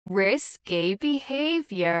Risky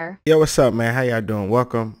behavior. Yo, what's up, man? How y'all doing?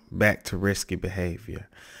 Welcome back to Risky Behavior.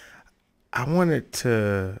 I wanted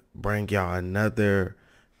to bring y'all another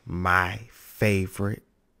my favorite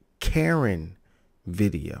Karen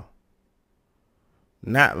video.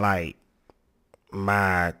 Not like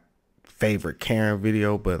my favorite Karen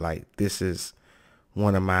video, but like this is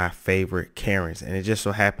one of my favorite Karens. And it just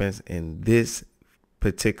so happens in this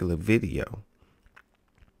particular video,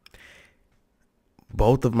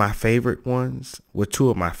 both of my favorite ones were two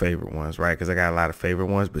of my favorite ones, right? Because I got a lot of favorite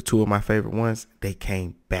ones, but two of my favorite ones, they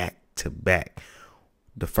came back to back.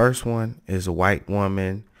 The first one is a white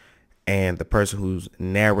woman, and the person who's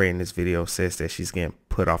narrating this video says that she's getting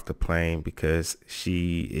put off the plane because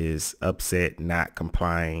she is upset, not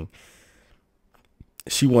complying.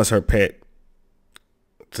 She wants her pet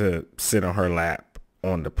to sit on her lap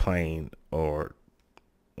on the plane or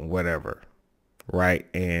whatever, right?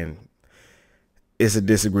 And it's a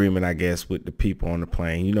disagreement, I guess, with the people on the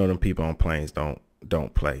plane. You know, them people on planes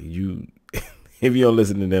don't play. You, if you don't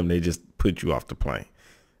listen to them, they just put you off the plane.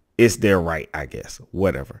 It's their right, I guess.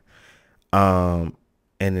 Whatever. And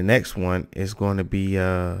the next one is going to be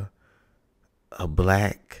a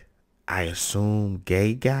black, I assume,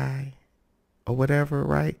 gay guy or whatever,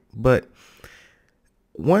 right? But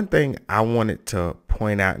one thing I wanted to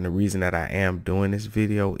point out, and the reason that I am doing this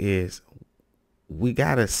video is we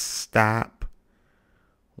gotta stop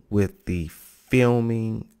with the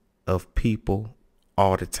filming of people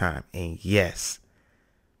all the time. And yes,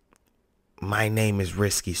 my name is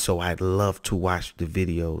Risky, so I'd love to watch the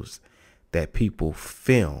videos that people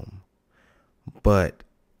film, but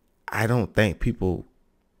I don't think people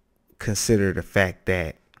consider the fact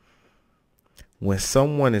that when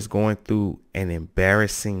someone is going through an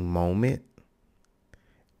embarrassing moment,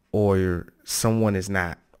 or someone is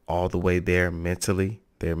not all the way there mentally,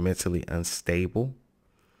 they're mentally unstable,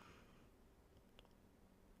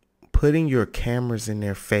 putting your cameras in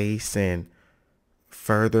their face and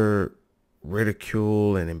further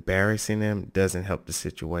ridicule and embarrassing them doesn't help the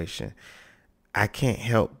situation. I can't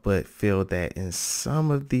help but feel that in some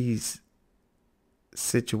of these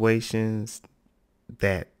situations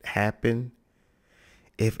that happen,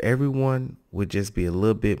 if everyone would just be a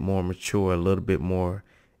little bit more mature, a little bit more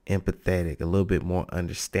empathetic, a little bit more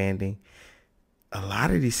understanding, a lot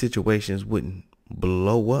of these situations wouldn't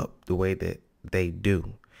blow up the way that they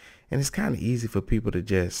do. And it's kind of easy for people to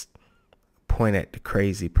just point at the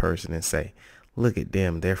crazy person and say, look at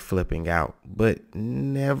them, they're flipping out, but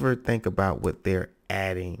never think about what they're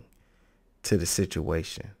adding to the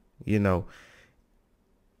situation. You know,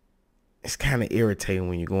 it's kind of irritating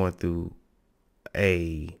when you're going through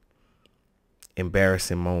a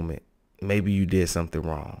embarrassing moment. Maybe you did something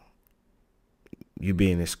wrong. You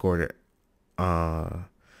being escorted off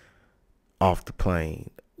the plane,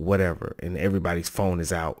 whatever, and everybody's phone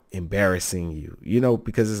is out embarrassing you, you know,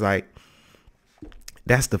 because it's like,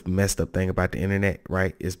 that's the messed up thing about the internet,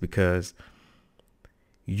 right? Is because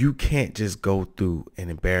you can't just go through an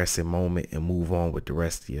embarrassing moment and move on with the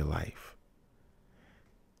rest of your life.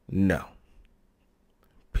 No.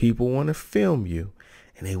 People want to film you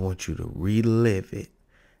and they want you to relive it.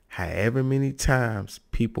 However many times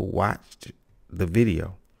people watched the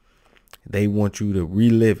video, they want you to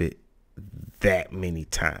relive it that many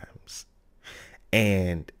times.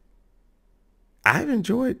 And I've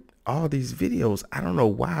enjoyed all these videos. I don't know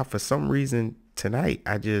why. For some reason tonight,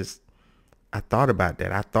 I thought about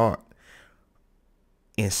that. I thought,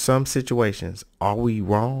 in some situations, are we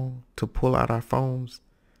wrong to pull out our phones?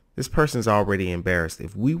 This person's already embarrassed.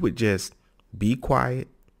 If we would just be quiet,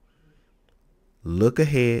 look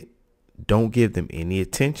ahead, don't give them any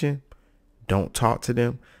attention, don't talk to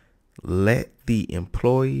them, let the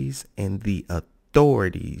employees and the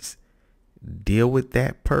authorities deal with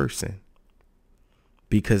that person,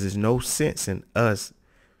 because there's no sense in us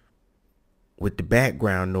with the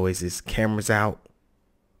background noises, cameras out,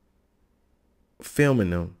 filming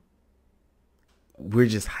them. We're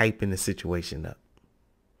just hyping the situation up.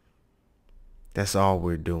 That's all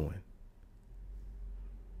we're doing.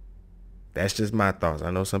 That's just my thoughts.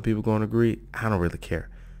 I know some people going to agree. I don't really care.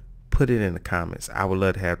 Put it in the comments. I would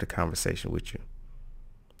love to have the conversation with you.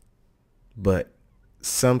 But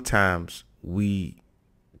sometimes we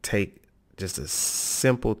take just a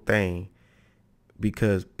simple thing,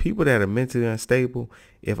 because people that are mentally unstable,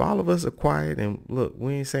 if all of us are quiet and look,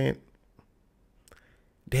 we ain't saying,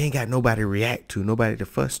 they ain't got nobody to react to, nobody to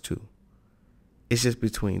fuss to. It's just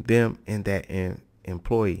between them and that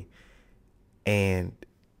employee. And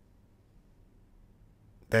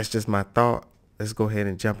that's just my thought. Let's go ahead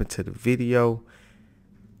and jump into the video.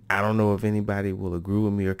 I don't know if anybody will agree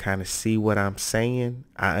with me or kind of see what I'm saying.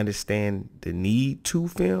 I understand the need to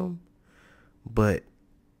film, but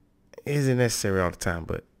it isn't necessary all the time.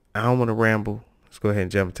 But I don't want to ramble. Let's go ahead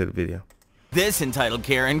and jump into the video. This entitled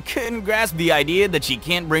Karen couldn't grasp the idea that she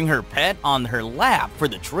can't bring her pet on her lap for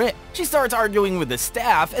the trip. She starts arguing with the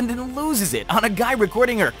staff and then loses it on a guy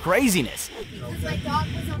recording her craziness. Because my dog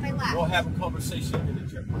was on my lap. We'll have a conversation in the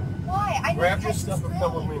trip. Why? I Grab your stuff and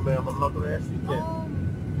come with me, ma'am. I'm not going to ask you again.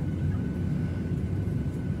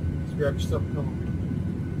 Just grab your stuff and come with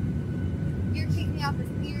me. You're kicking me off this.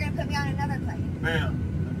 You're going to put me on another plane.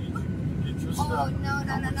 Ma'am, I need you to get your Oh, stuff.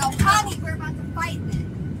 no. Honey, we're about to fight then.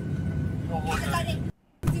 You don't want Because I that. didn't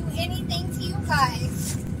do anything to you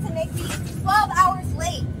guys to make me 12 hours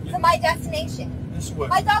late to my destination. This way.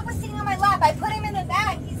 My dog was sitting on my lap. I put him in the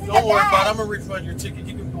bag. He's in the Don't worry bag. about it. I'm going to refund your ticket.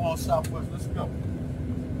 You can go on Southwest. Let's go.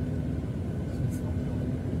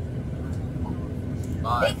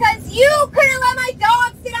 Bye. Because you couldn't let my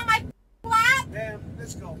dog sit on my lap. Ma'am,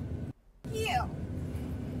 let's go. You.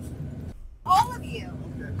 All of you.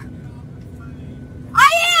 Okay. I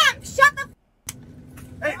am! Shut the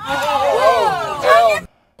Hey, Turn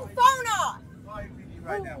your phone off!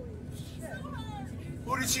 right now.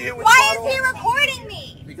 Who did she hit with Why the bottle? is he recording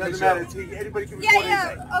me? Doesn't matter. Anybody can record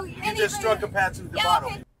anything. Oh, You anybody- just struck a patsy with the Yeah, bottle.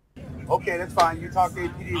 okay. Okay, that's fine. You talk to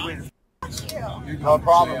APD with. Fuck you. No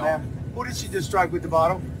problem, ma'am. Who did she just strike with the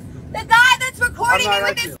bottle? The guy that's recording I'm me not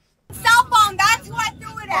with at his cell phone, that's who I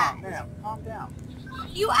threw it at. Ma'am, calm down.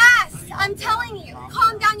 You asked. I'm telling you.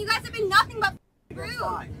 Calm down. You guys have been nothing but rude.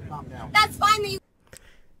 Fine, calm down. That's fine that you...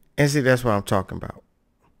 And see, that's what I'm talking about.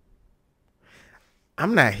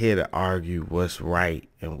 I'm not here to argue what's right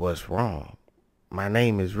and what's wrong. My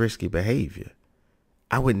name is risky behavior.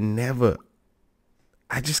 I would never,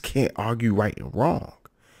 I just can't argue right and wrong.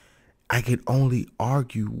 I can only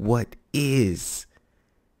argue what is.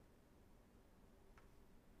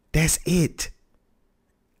 That's it.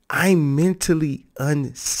 I'm mentally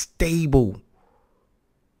unstable.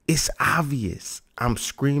 It's obvious. I'm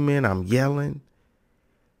screaming, I'm yelling.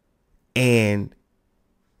 And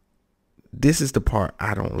this is the part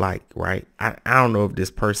I don't like, right? I don't know if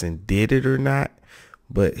this person did it or not,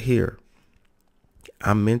 but here,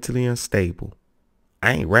 I'm mentally unstable.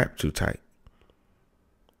 I ain't wrapped too tight.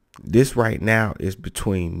 This right now is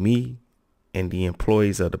between me and the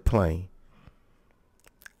employees of the plane.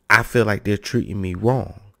 I feel like they're treating me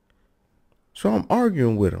wrong. So I'm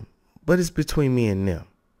arguing with them, but it's between me and them.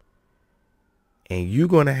 And you're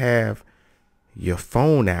going to have your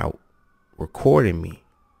phone out recording me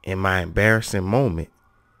in my embarrassing moment,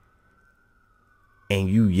 and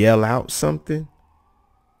you yell out something,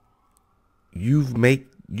 you've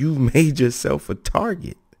made yourself a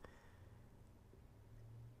target.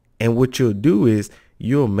 And what you'll do is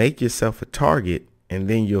you'll make yourself a target, and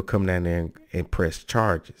then you'll come down there and press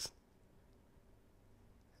charges.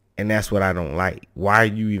 And that's what I don't like. Why are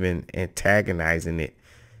you even antagonizing it,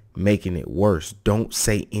 making it worse? Don't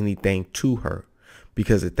say anything to her,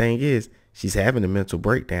 because the thing is, she's having a mental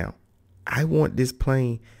breakdown. I want this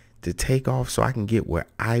plane to take off so I can get where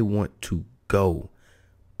I want to go.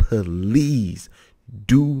 Please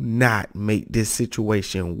do not make this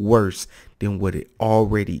situation worse than what it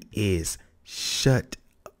already is. Shut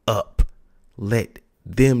up. Let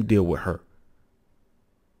them deal with her.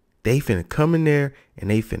 They finna come in there and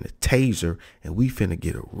they finna tase her, and we finna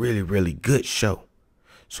get a really, really good show.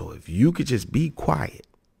 So if you could just be quiet.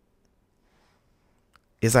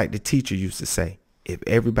 It's like the teacher used to say, if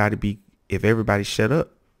everybody shut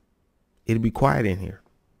up, it'll be quiet in here.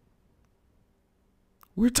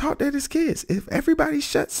 We're taught that as kids. If everybody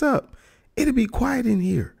shuts up, it'll be quiet in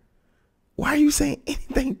here. Why are you saying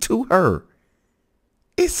anything to her?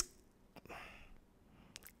 It's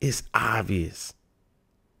obvious.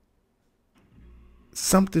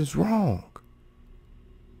 Something's wrong.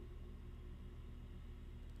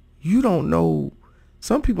 You don't know.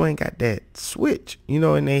 Some people ain't got that switch, in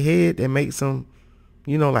their head that makes them,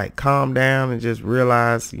 like calm down and just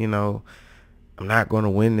realize, I'm not going to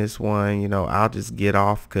win this one. I'll just get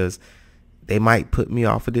off because they might put me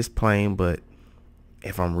off of this plane. But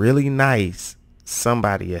if I'm really nice,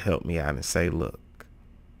 somebody will help me out and say, look,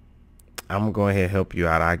 I'm going to go ahead and help you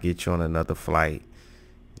out. I'll get you on another flight.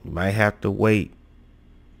 You might have to wait,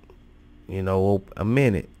 a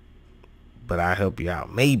minute, but I'll help you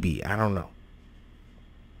out. Maybe. I don't know.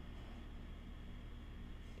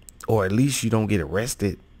 Or at least you don't get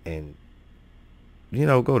arrested and,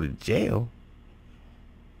 go to jail.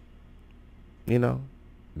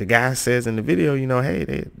 The guy says in the video, hey,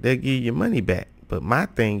 they'll give you your money back. But my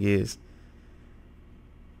thing is,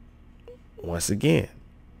 once again,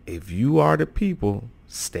 if you are the people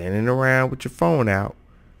standing around with your phone out.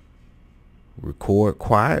 Record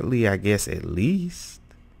quietly, I guess, at least.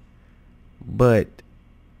 But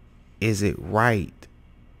is it right?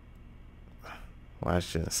 Well, I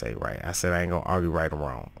shouldn't say right. I said I ain't gonna argue right or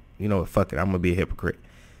wrong. You know what? Fuck it. I'm gonna be a hypocrite.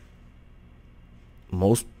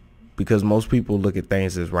 Because most people look at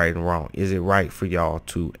things as right and wrong. Is it right for y'all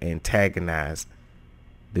to antagonize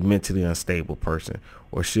the mentally unstable person,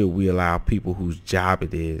 or should we allow people whose job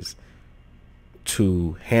it is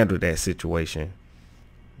to handle that situation?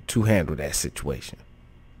 You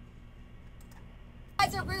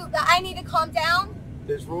guys are rude, but I need to calm down.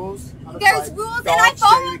 There's rules. There's rules, and I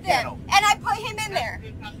followed them, and I put him in there,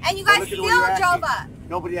 and you guys still drove up.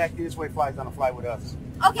 Nobody acting this way flies on a flight with us.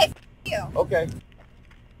 Okay, f you. Okay.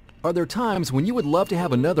 Are there times when you would love to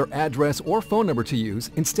have another address or phone number to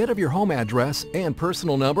use instead of your home address and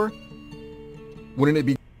personal number? Wouldn't it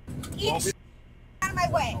be... Eat out of my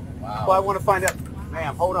way. Wow. Well, I want to find out.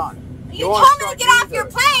 Ma'am, hold on. You told me to get off your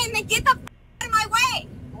plane, then get the f out of my way.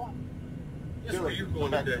 Yes, where you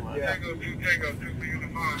going today? Yeah.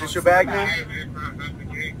 Is your bag, man?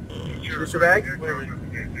 Is your bag?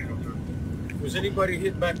 Was anybody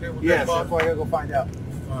hit back there with that box? Yes, I gotta go find out.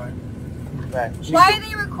 All right. Back. Why are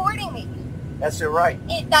they recording me? That's their right.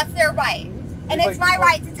 That's their right. And it's my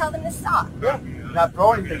right to tell them to stop. Yeah. Not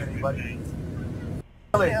throw anything at anybody.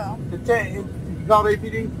 You called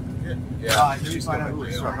APD? Yeah.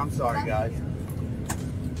 I'm sorry, guys.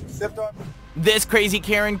 This crazy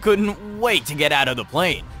Karen couldn't wait to get out of the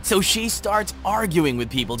plane, so she starts arguing with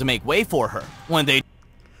people to make way for her. When they...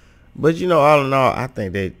 But you know, all in all, I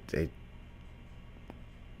think they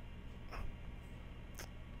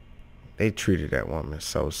treated that woman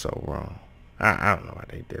so wrong. I don't know why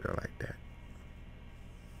they did her like that.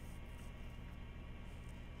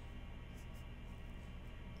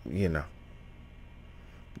 You know,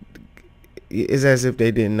 it's as if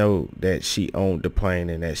they didn't know that she owned the plane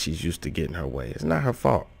and that she's used to getting her way. It's not her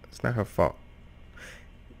fault. It's not her fault.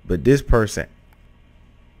 But this person,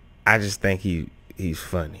 I just think he's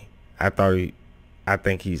funny. I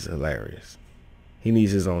think he's hilarious. He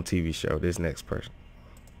needs his own TV show, this next person.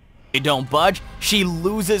 They don't budge, she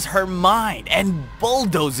loses her mind and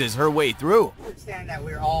bulldozes her way through. I understand that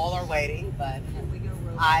we all are waiting, but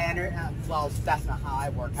well, that's not how I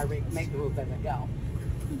work. I make the rules as I go.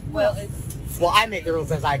 Well, I make the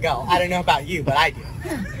rules as I go. I don't know about you, but I do.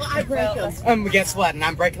 Well, I break them. Guess what? And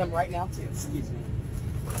I'm breaking them right now, too. Excuse me.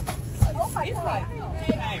 Oh, my God.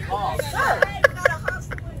 Hey, Paul.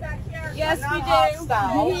 Yes, we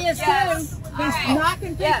do. He is too. He's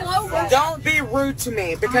knocking people over. Don't be rude to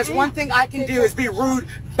me, because one thing I can do is be rude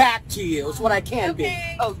back to you. It's what I can be.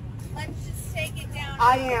 Oh, let's just take it down.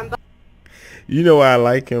 I am. You know why I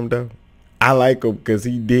like him, though? I like him because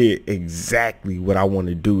he did exactly what I want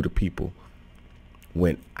to do to people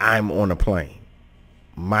when I'm on a plane.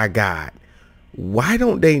 My God. Why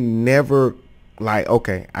don't they never, like,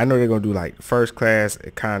 okay, I know they're going to do like first class,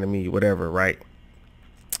 economy, whatever, right?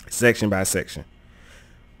 Section by section.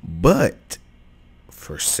 But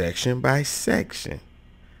for section by section,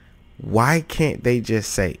 why can't they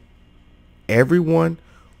just say everyone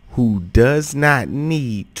who does not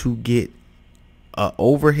need to get an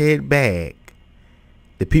overhead bag,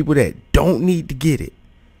 the people that don't need to get it,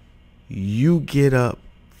 you get up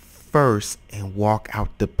first and walk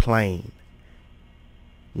out the plane.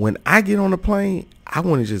 When I get on the plane, I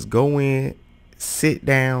want to just go in, sit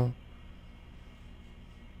down,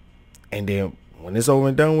 and then when it's over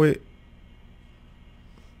and done with,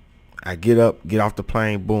 I get up, get off the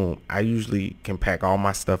plane, boom. I usually can pack all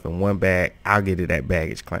my stuff in one bag. I'll get it at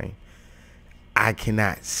baggage claim. I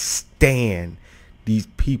cannot stand these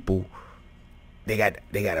people. They got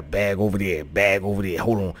a bag over there,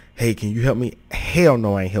 Hold on. Hey, can you help me? Hell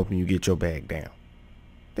no, I ain't helping you get your bag down.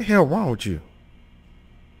 The hell wrong with you?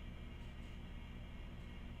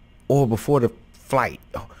 Or before the flight.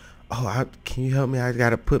 Can you help me? I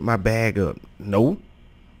gotta put my bag up. No.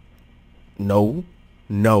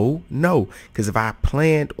 Because if I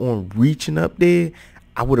planned on reaching up there,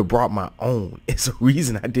 I would have brought my own. It's a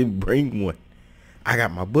reason I didn't bring one. I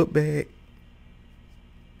got my book bag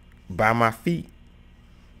by my feet.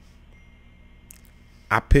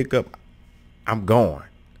 I pick up, I'm gone.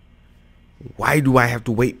 Why do I have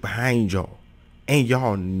to wait behind y'all? And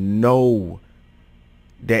y'all know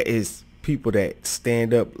that it's people that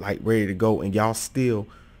stand up like ready to go, and y'all still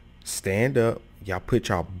stand up. Y'all put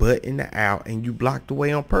y'all butt in the aisle and you block the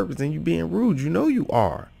way on purpose, and you being rude. You know you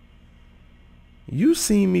are. You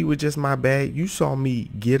seen me with just my bag. You saw me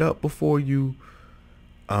get up before you.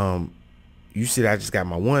 You said I just got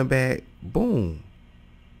my one bag. Boom.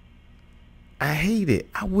 I hate it.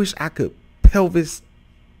 I wish I could pelvis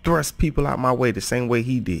thrust people out my way the same way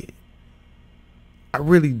he did. I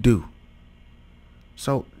really do.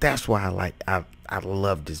 So that's why I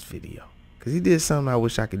love this video. Because he did something I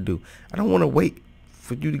wish I could do. I don't want to wait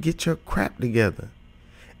for you to get your crap together.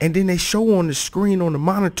 And then they show on the screen on the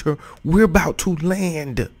monitor, we're about to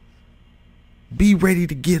land. Be ready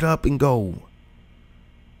to get up and go.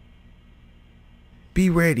 Be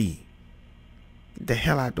ready. Get the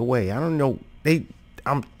hell out the way. I don't know.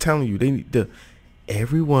 I'm telling you, they need to,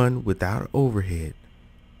 everyone without overhead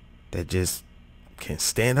that just can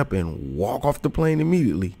stand up and walk off the plane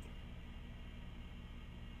immediately.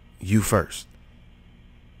 You first.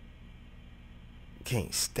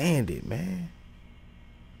 Can't stand it, man.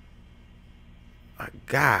 My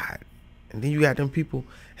God. And then you got them people,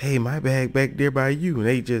 hey, my bag back there by you. And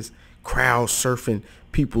they just crowd surfing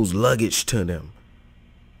people's luggage to them.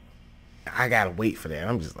 I gotta wait for that.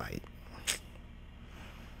 I'm just like,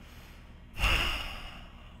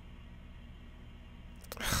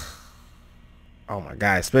 oh my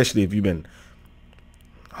God, especially if you've been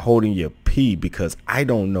holding your pee, because I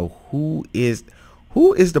don't know who is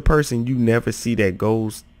the person you never see that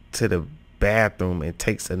goes to the bathroom and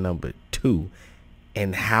takes a number 2,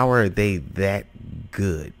 and how are they that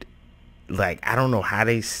good? Like, I don't know how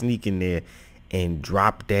they sneak in there and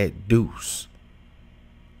drop that deuce,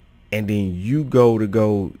 and then you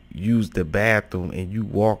go use the bathroom and you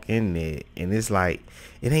walk in there and it's like,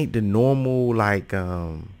 it ain't the normal, like,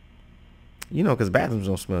 you know, because bathrooms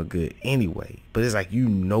don't smell good anyway. But it's like, you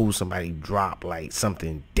know, somebody dropped like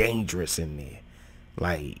something dangerous in there.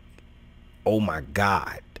 Like, oh my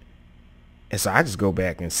God. And so I just go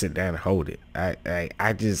back and sit down and hold it. I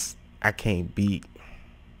can't beat.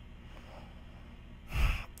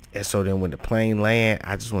 And so then when the plane land,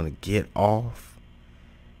 I just want to get off,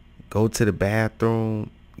 go to the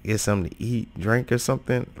bathroom, get something to eat, drink or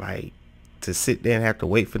something. Like, to sit there and have to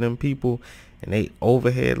wait for them people and they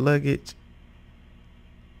overhead luggage.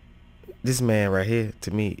 This man right here,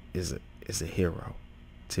 to me, is a hero.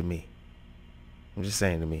 To me. I'm just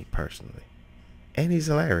saying, to me personally. And he's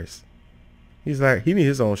hilarious. He's like, he needs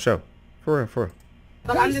his own show. For real, for real.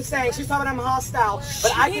 But I'm just saying, she's talking I'm hostile,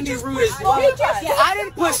 but I can be rude as well. I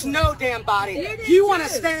didn't push no damn body. You want to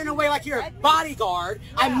stand in the way like you're a bodyguard.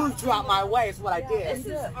 I moved you out my way is what I did.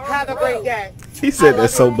 Have a great day. He said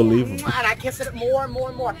that's so believable. And I kiss it more and more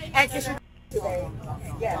and more. And kiss your today.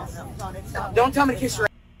 Yes. Don't tell me to kiss your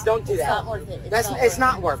ass. Don't do that. It's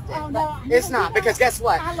not worth it. It's not, because guess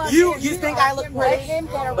what? You think I look pretty,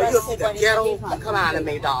 but you'll see the ghetto come out of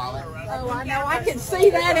me, darling. Oh, I know. I can see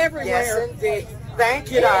that everywhere. Yes, indeed.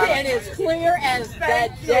 Thank you, darling. And as clear as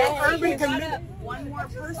that day. Urban community. One more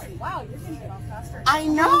person. Wow, you're going to get off faster. I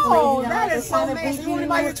know. That is so amazing.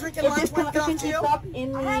 Anybody drinking lunch If this when it comes competition to keeps you? up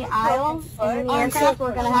in the aisle, in the I'm aircraft, so-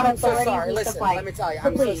 we're going to have I'm so authority sorry. to Listen, flight. let me tell you, So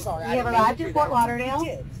I'm so please, sorry. I we have didn't mean arrived to in do Fort that.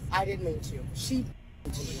 Lauderdale. I didn't mean to.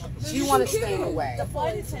 She wanted to stay away. The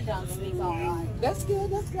flight attendant speaks all right. That's good.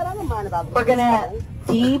 That's good. I don't mind about that. We're going to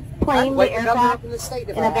deplane the aircraft in the state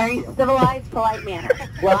in a very civilized, polite manner.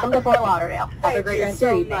 Welcome to Fort Lauderdale. Have a great rest of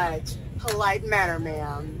your evening. much. Polite manner,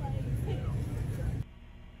 ma'am.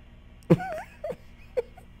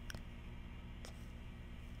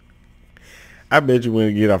 I bet you when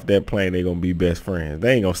they get off that plane, they're going to be best friends.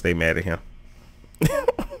 They ain't going to stay mad at him.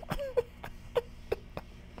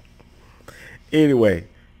 Anyway,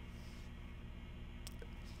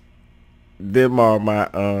 them are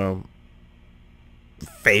my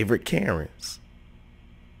favorite Karens.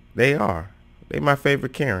 They are. They my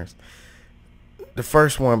favorite Karens. The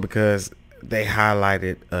first one because they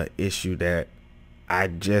highlighted an issue that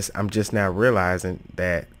I'm just now realizing,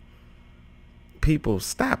 that people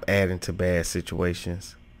stop adding to bad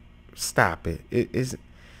situations. Stop it.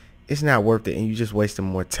 It's not worth it, and you just wasting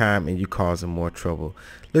more time and you causing more trouble.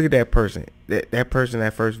 Look at that person. That person,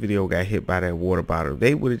 that first video, got hit by that water bottle.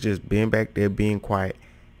 They would have just been back there being quiet.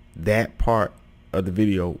 That part of the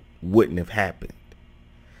video wouldn't have happened.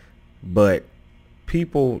 But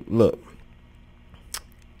people, look,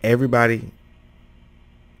 everybody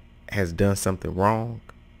has done something wrong.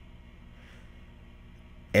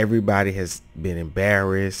 Everybody has been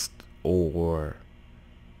embarrassed or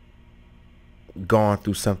gone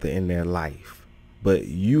through something in their life, but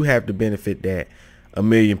you have the benefit that a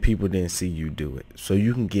million people didn't see you do it, so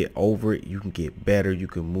you can get over it, you can get better, you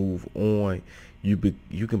can move on, you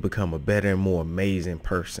can become a better and more amazing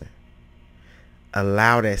person.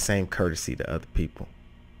 Allow that same courtesy to other people.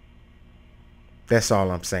 That's all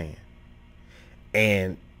I'm saying.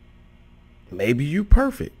 And maybe you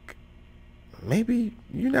perfect, maybe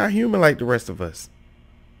you're not human like the rest of us.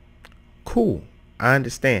 Cool, I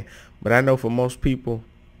understand. But I know for most people,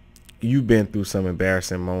 you've been through some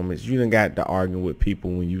embarrassing moments. You done got to arguing with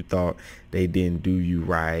people when you thought they didn't do you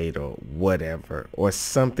right or whatever, or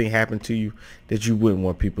something happened to you that you wouldn't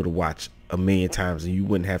want people to watch a million times and you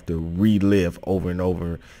wouldn't have to relive over and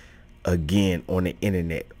over again on the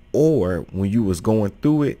internet. Or when you was going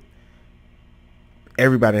through it,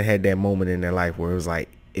 everybody had that moment in their life where it was like,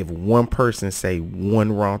 if one person say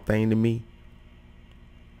one wrong thing to me,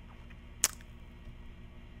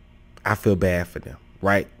 I feel bad for them,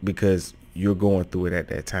 right? Because you're going through it at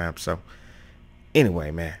that time. So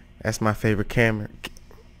anyway, man, that's my favorite Cameron.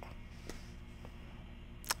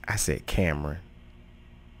 I said Cameron.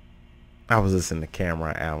 I was listening to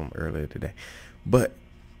Cameron album earlier today. But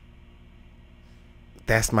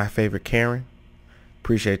that's my favorite Karen.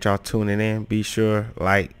 Appreciate y'all tuning in. Be sure,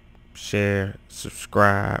 like, share,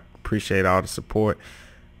 subscribe. Appreciate all the support.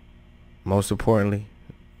 Most importantly,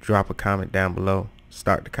 drop a comment down below.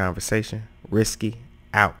 Start the conversation. Risky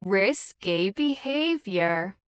out. Risky behavior.